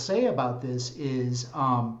I will say about this is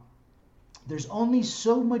there's only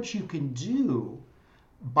so much you can do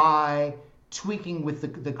by tweaking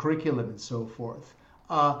with the curriculum and so forth.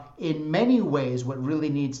 In many ways, what really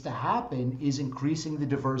needs to happen is increasing the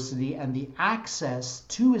diversity and the access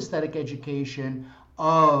to aesthetic education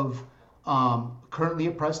of currently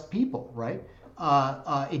oppressed people, right?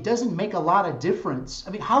 It doesn't make a lot of difference.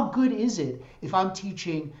 How good is it if I'm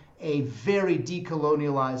teaching a very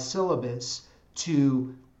decolonialized syllabus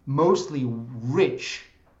to mostly rich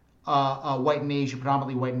white and Asian,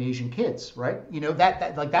 predominantly white and Asian kids, right?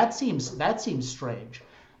 That seems strange.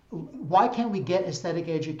 Why can't we get aesthetic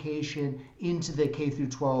education into the K through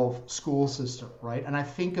 12 school system, right? And I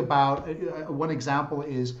think about one example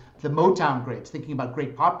is the Motown greats, thinking about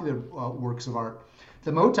great popular works of art.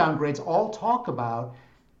 The Motown greats all talk about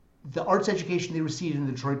the arts education they received in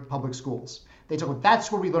the Detroit public schools. They talk about,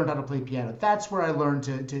 that's where we learned how to play piano. That's where I learned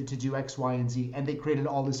to do X, Y, and Z. And they created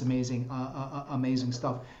all this amazing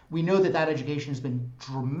stuff. We know that education has been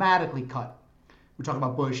dramatically cut we're talking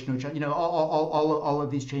about Bush, no child, all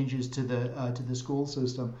of these changes to the school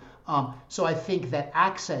system. So I think that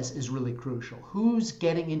access is really crucial. Who's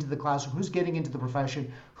getting into the classroom? Who's getting into the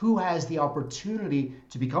profession? Who has the opportunity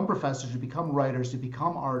to become professors, to become writers, to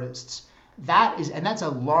become artists? That's a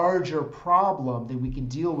larger problem that we can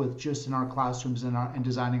deal with just in our classrooms and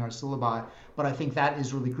designing our syllabi. But I think that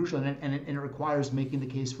is really crucial, and it requires making the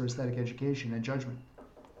case for aesthetic education and judgment.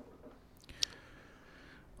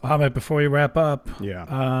 Ahmed, before we wrap up,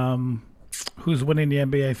 who's winning the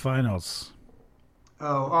NBA Finals?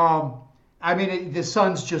 I mean, the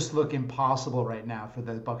Suns just look impossible right now for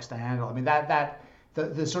the Bucks to handle. I mean,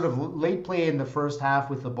 the sort of late play in the first half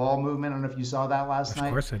with the ball movement. I don't know if you saw that last night.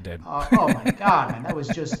 Of course I did. Oh my God, man, that was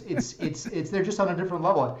just it's they're just on a different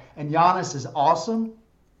level. And Giannis is awesome,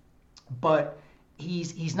 but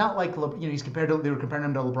he's not like, they were comparing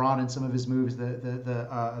him to LeBron in some of his moves,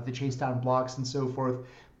 the chase down blocks and so forth.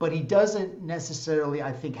 But he doesn't necessarily,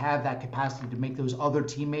 I think, have that capacity to make those other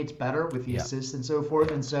teammates better with the assists and so forth.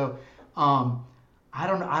 And so, I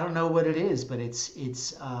don't know what it is, but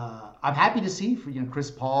it's I'm happy to see for Chris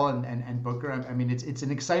Paul and Booker. I mean, it's an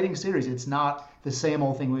exciting series. It's not the same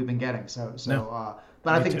old thing we've been getting. But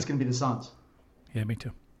I think it's going to be the Suns. Yeah, me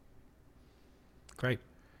too. Great.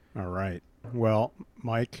 All right. Well,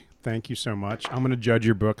 Mike, thank you so much. I'm going to judge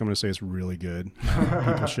your book. I'm going to say it's really good.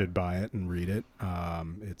 People should buy it and read it.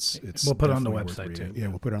 It's we'll put it on the website too. Yeah,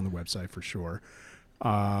 we'll put it on the website for sure.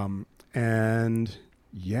 And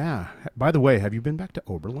yeah, by the way, have you been back to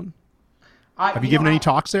Oberlin? Have you given any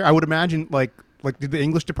talks there? I would imagine like did the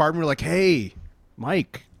English department were like, hey,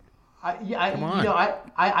 Mike. Come on.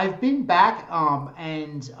 I've been back,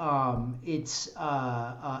 and it's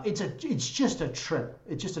just a trip.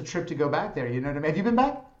 It's just a trip to go back there. You know what I mean? Have you been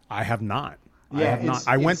back? I have not. Yeah, I have not.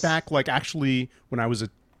 I went back actually when I was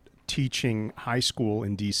teaching high school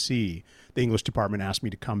in D.C. The English department asked me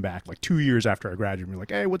to come back 2 years after I graduated. And be like,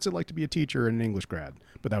 hey, what's it like to be a teacher and an English grad?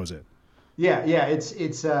 But that was it. Yeah,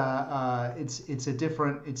 it's a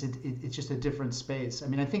different it's just a different space. I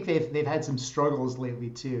mean, I think they've had some struggles lately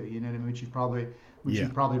too. You know what I mean? Which you've probably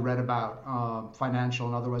read about, financial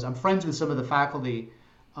and otherwise. I'm friends with some of the faculty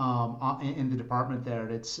in the department there.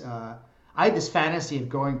 I had this fantasy of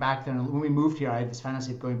going back there, and when we moved here, I had this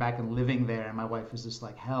fantasy of going back and living there. And my wife was just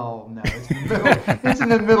like, "Hell no! It's in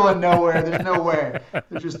the middle of nowhere. There's no way.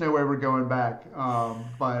 There's just no way we're going back."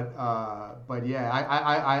 But yeah,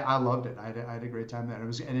 I loved it. I had a great time there.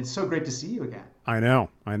 And it's so great to see you again. I know.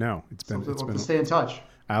 It's been stay in touch.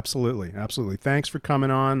 Absolutely. Thanks for coming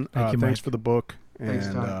on. Thank you, thanks Mike. for the book, Thanks,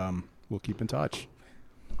 and Tom. we'll keep in touch.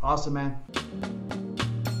 Awesome, man.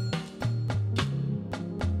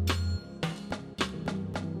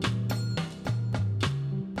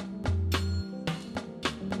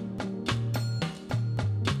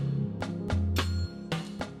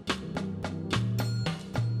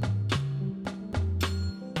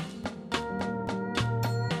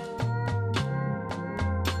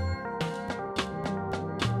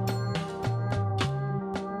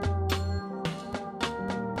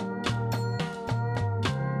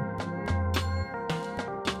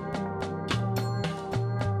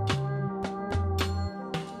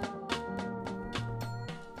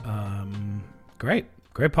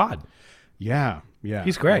 Great pod. Yeah.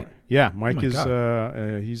 He's great. Yeah, Mike Oh my is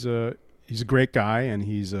God. he's a great guy, and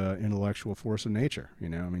he's an intellectual force of nature. I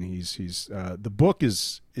mean, he's the book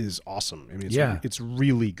is awesome. I mean, it's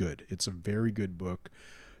really good. It's a very good book.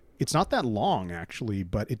 It's not that long actually,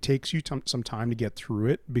 but it takes you some time to get through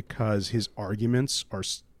it because his arguments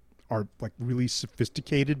are like really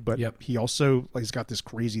sophisticated. But he also he's got this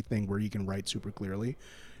crazy thing where he can write super clearly,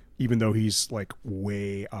 even though he's like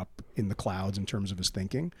way up in the clouds in terms of his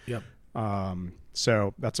thinking. Yep.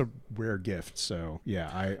 So that's a rare gift. So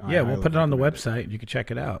yeah, we'll put it on the website. You can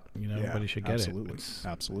check it out. Everybody should get it.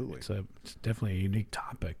 Absolutely. It's definitely a unique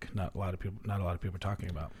topic. Not a lot of people are talking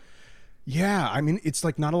about. Yeah, I mean, it's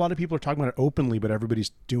like not a lot of people are talking about it openly, but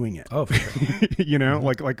everybody's doing it. Oh, for sure.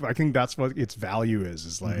 Like I think that's what its value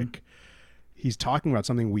is like he's talking about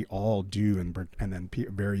something we all do, and then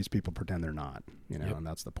various people pretend they're not. And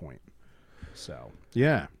that's the point. So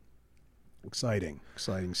yeah. Exciting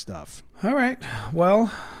stuff. All right.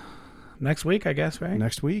 Well, next week, I guess, right?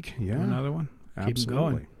 Next week, yeah. Another one. Absolutely. Keep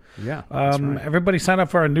going. Yeah. Right. Everybody sign up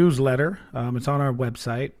for our newsletter. It's on our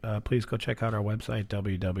website. Please go check out our website,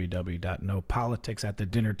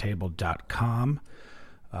 www.nopoliticsatthedinnertable.com.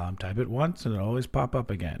 Type it once and it'll always pop up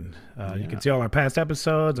again. You can see all our past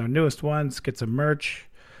episodes, our newest ones, get some merch,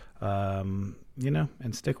 and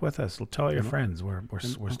stick with us. Tell your friends. We're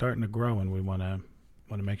starting to grow, and we want to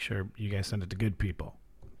make sure you guys send it to good people.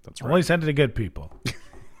 That's right. Only send it to good people.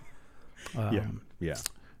 Yeah.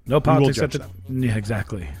 No Politics at judge the Yeah,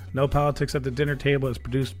 exactly. No Politics at the Dinner Table is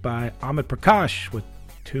produced by Amit Prakash with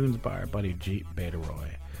tunes by our buddy Jeet Beta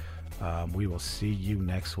Roy. We will see you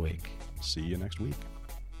next week. See you next week.